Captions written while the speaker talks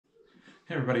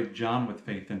Hey everybody, John with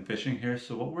Faith in Fishing here.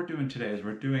 So what we're doing today is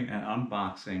we're doing an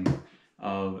unboxing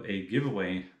of a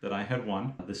giveaway that I had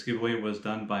won. This giveaway was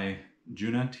done by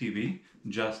JuNa TV.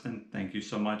 Justin, thank you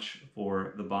so much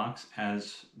for the box.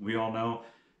 As we all know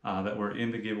that we're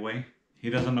in the giveaway. He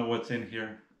doesn't know what's in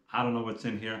here. I don't know what's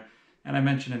in here. And I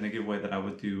mentioned in the giveaway that I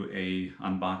would do a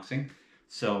unboxing.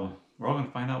 So we're all gonna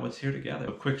find out what's here together.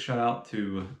 A quick shout out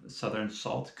to Southern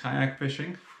Salt Kayak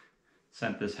Fishing.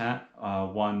 Sent this hat,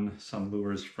 won some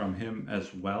lures from him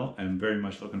as well, and very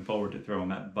much looking forward to throwing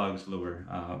that bugs lure.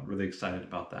 Really excited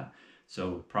about that.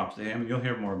 So props to him. You'll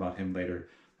hear more about him later.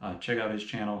 Check out his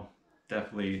channel.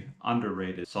 Definitely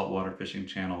underrated saltwater fishing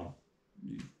channel.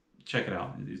 Check it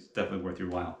out. It's definitely worth your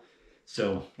while.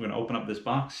 So we're gonna open up this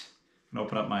box. I'm gonna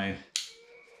open up my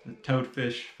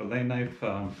toadfish fillet knife.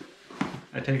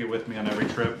 I take it with me on every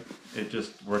trip. It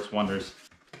just works wonders.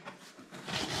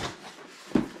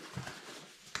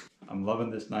 I'm loving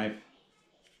this knife.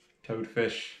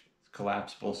 Toadfish,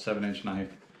 collapsible 7-inch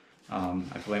knife. I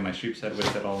fillet my sheep's head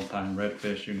with it all the time.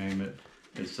 Redfish, you name it.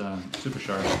 It's super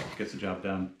sharp, gets the job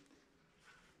done.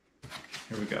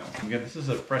 Here we go. Again, this is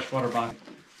a freshwater box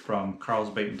from Karl's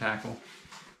Bait and Tackle.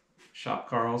 Shop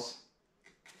Karl's.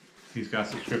 He's got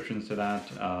subscriptions to that.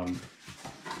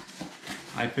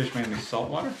 I fish mainly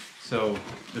saltwater, so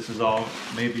this is all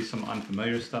maybe some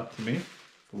unfamiliar stuff to me.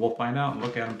 But we'll find out and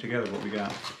look at them together what we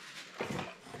got.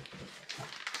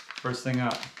 First thing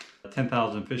up,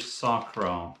 10,000 fish saw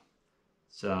crawl.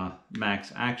 It's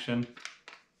max action.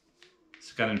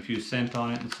 It's got infused scent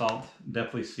on it and salt.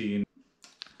 Definitely seen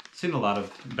a lot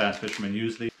of bass fishermen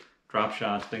use these. Drop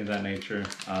shots, things of that nature.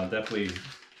 Definitely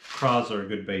craws are a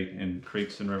good bait in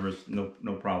creeks and rivers,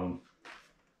 no problem.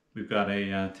 We've got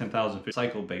a 10,000 fish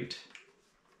cycle bait.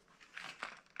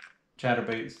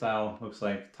 Chatterbait style, looks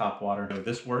like top water.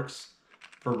 This works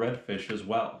for redfish as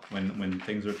well when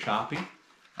things are choppy.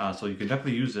 So you can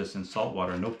definitely use this in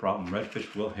saltwater, no problem.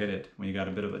 Redfish will hit it when you got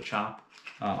a bit of a chop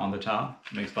on the top.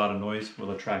 It makes a lot of noise,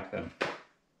 will attract them.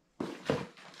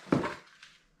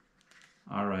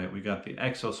 All right, we got the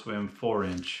ExoSwim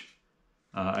 4-inch.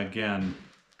 Again,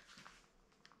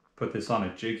 put this on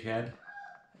a jig head,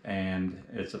 and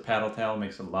it's a paddle tail,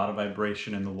 makes a lot of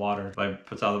vibration in the water.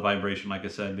 Puts out the vibration, like I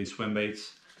said, these swim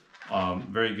baits.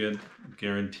 Very good,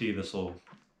 guarantee this will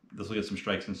get some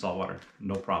strikes in saltwater,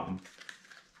 no problem.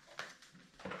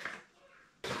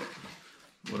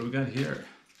 What do we got here?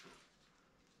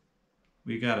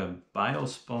 We got a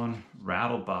Biospun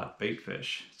Rattlebot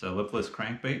baitfish. It's a lipless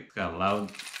crankbait. It's got a loud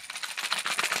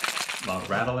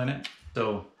rattle in it.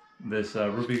 So this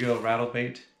Rubygill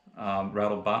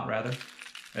rattlebot rather,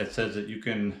 it says that you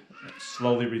can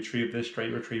slowly retrieve this,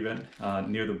 straight retrieve it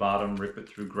near the bottom, rip it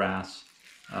through grass,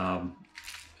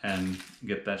 and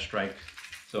get that strike.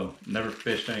 So never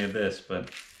fished any of this,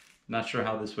 but not sure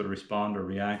how this would respond or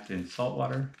react in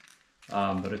saltwater,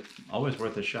 but it's always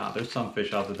worth a shot. There's some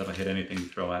fish out there that'll hit anything you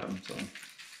throw at them. So.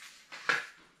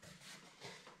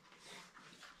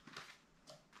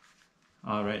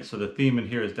 All right, so the theme in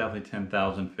here is definitely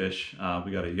 10,000 fish.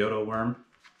 We got a Yodo worm.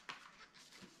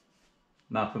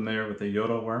 Not familiar with the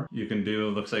Yodo worm. You can do,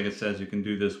 looks like it says you can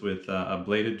do this with a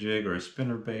bladed jig or a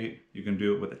spinner bait. You can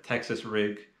do it with a Texas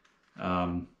rig,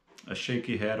 a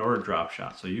shaky head, or a drop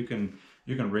shot. So you can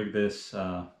rig this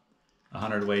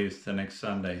 100 ways to next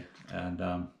Sunday.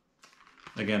 And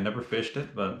again, never fished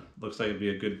it, but looks like it'd be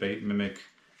a good bait, mimic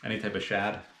any type of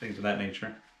shad, things of that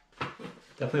nature.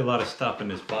 Definitely a lot of stuff in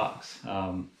this box.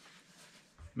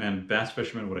 Man, bass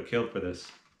fishermen would have killed for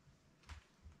this.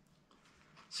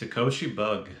 Sakoshi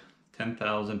bug,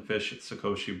 10,000 fish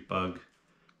Sakoshi bug.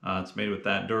 It's made with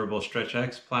that durable Stretch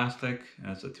X plastic.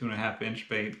 It's a 2.5-inch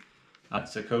bait.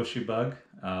 Sakoshi bug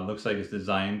looks like it's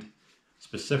designed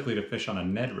specifically to fish on a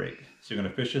Ned rig. So you're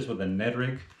gonna fish this with a Ned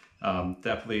rig.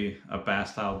 Definitely a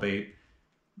bass style bait.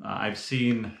 I've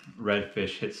seen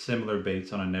redfish hit similar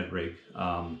baits on a Ned rig.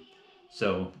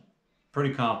 So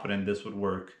pretty confident this would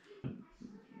work.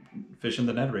 Fishing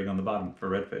the Ned rig on the bottom for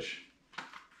redfish.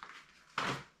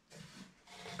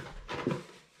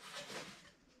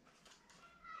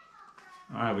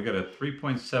 All right, we got a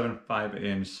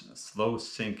 3.75-inch slow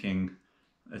sinking.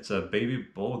 It's a baby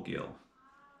bullgill.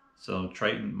 So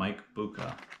Triton Mike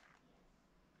Buka.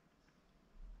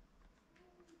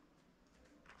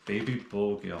 Baby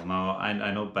bullgill. Now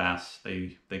I know bass.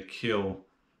 They kill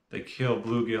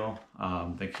bluegill.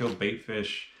 They kill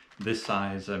baitfish this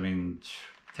size. I mean,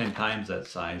 10 times that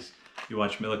size. You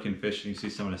watch Milliken fish and you see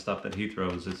some of the stuff that he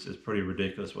throws. It's pretty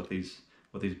ridiculous what these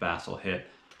bass will hit.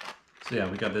 So yeah,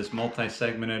 we got this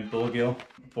multi-segmented bluegill,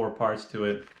 4 parts to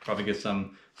it. Probably get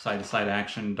some side-to-side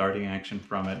action, darting action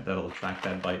from it that'll attract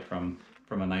that bite from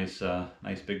from a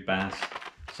nice big bass.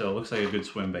 So it looks like a good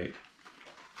swim bait.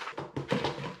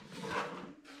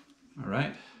 All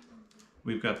right,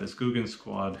 we've got this Googan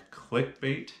Squad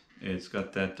clickbait. It's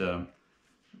got that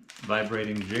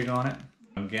vibrating jig on it.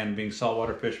 Again, being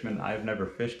saltwater fisherman, I've never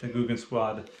fished a Googan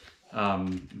Squad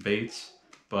baits,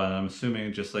 but I'm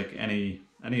assuming just like any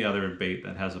other bait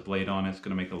that has a blade on it, it's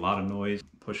going to make a lot of noise,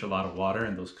 push a lot of water,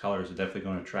 and those colors are definitely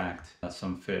going to attract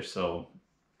some fish. So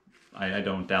I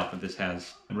don't doubt that this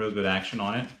has real good action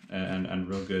on it and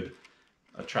real good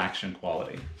attraction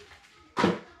quality.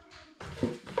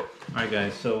 Alright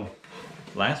guys, so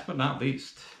last but not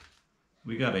least,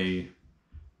 we got a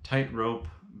tightrope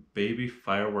baby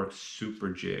fireworks super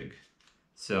jig.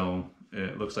 So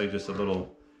it looks like just a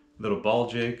little ball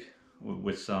jig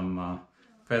with some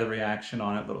feathery action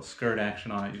on it, little skirt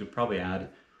action on it. You could probably add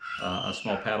a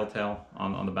small paddle tail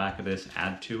on the back of this,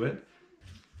 add to it.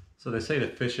 So they say to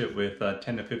fish it with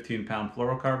 10 to 15 pound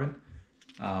fluorocarbon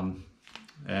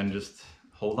and just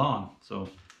hold on. So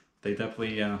they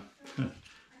definitely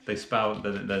they spout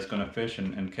that that's going to fish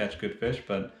and catch good fish,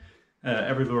 but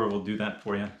every lure will do that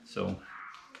for you. So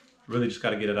really just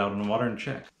got to get it out in the water and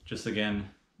check. Just again,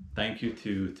 thank you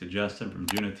to Justin from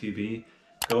JuNa TV.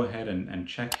 Go ahead and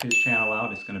check his channel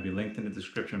out. It's going to be linked in the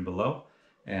description below,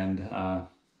 and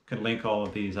can link all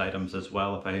of these items as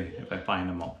well if I find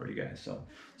them all for you guys.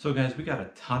 So guys, we got a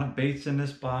ton of baits in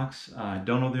this box.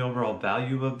 Don't know the overall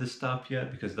value of this stuff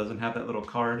yet because it doesn't have that little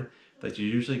card that you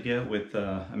usually get with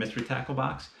a mystery tackle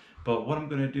box. But what I'm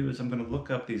going to do is I'm going to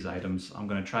look up these items. I'm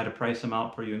going to try to price them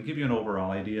out for you and give you an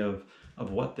overall idea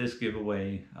of what this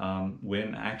giveaway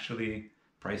win actually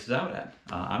prices out at.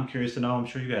 I'm curious to know. I'm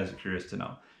sure you guys are curious to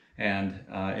know. And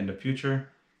in the future,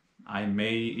 I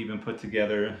may even put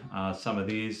together some of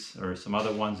these or some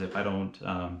other ones if I don't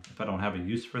have a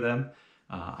use for them.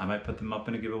 I might put them up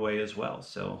in a giveaway as well.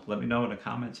 So let me know in the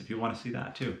comments if you want to see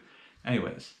that too.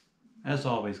 Anyways, as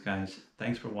always, guys,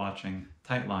 thanks for watching.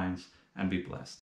 Tight lines and be blessed.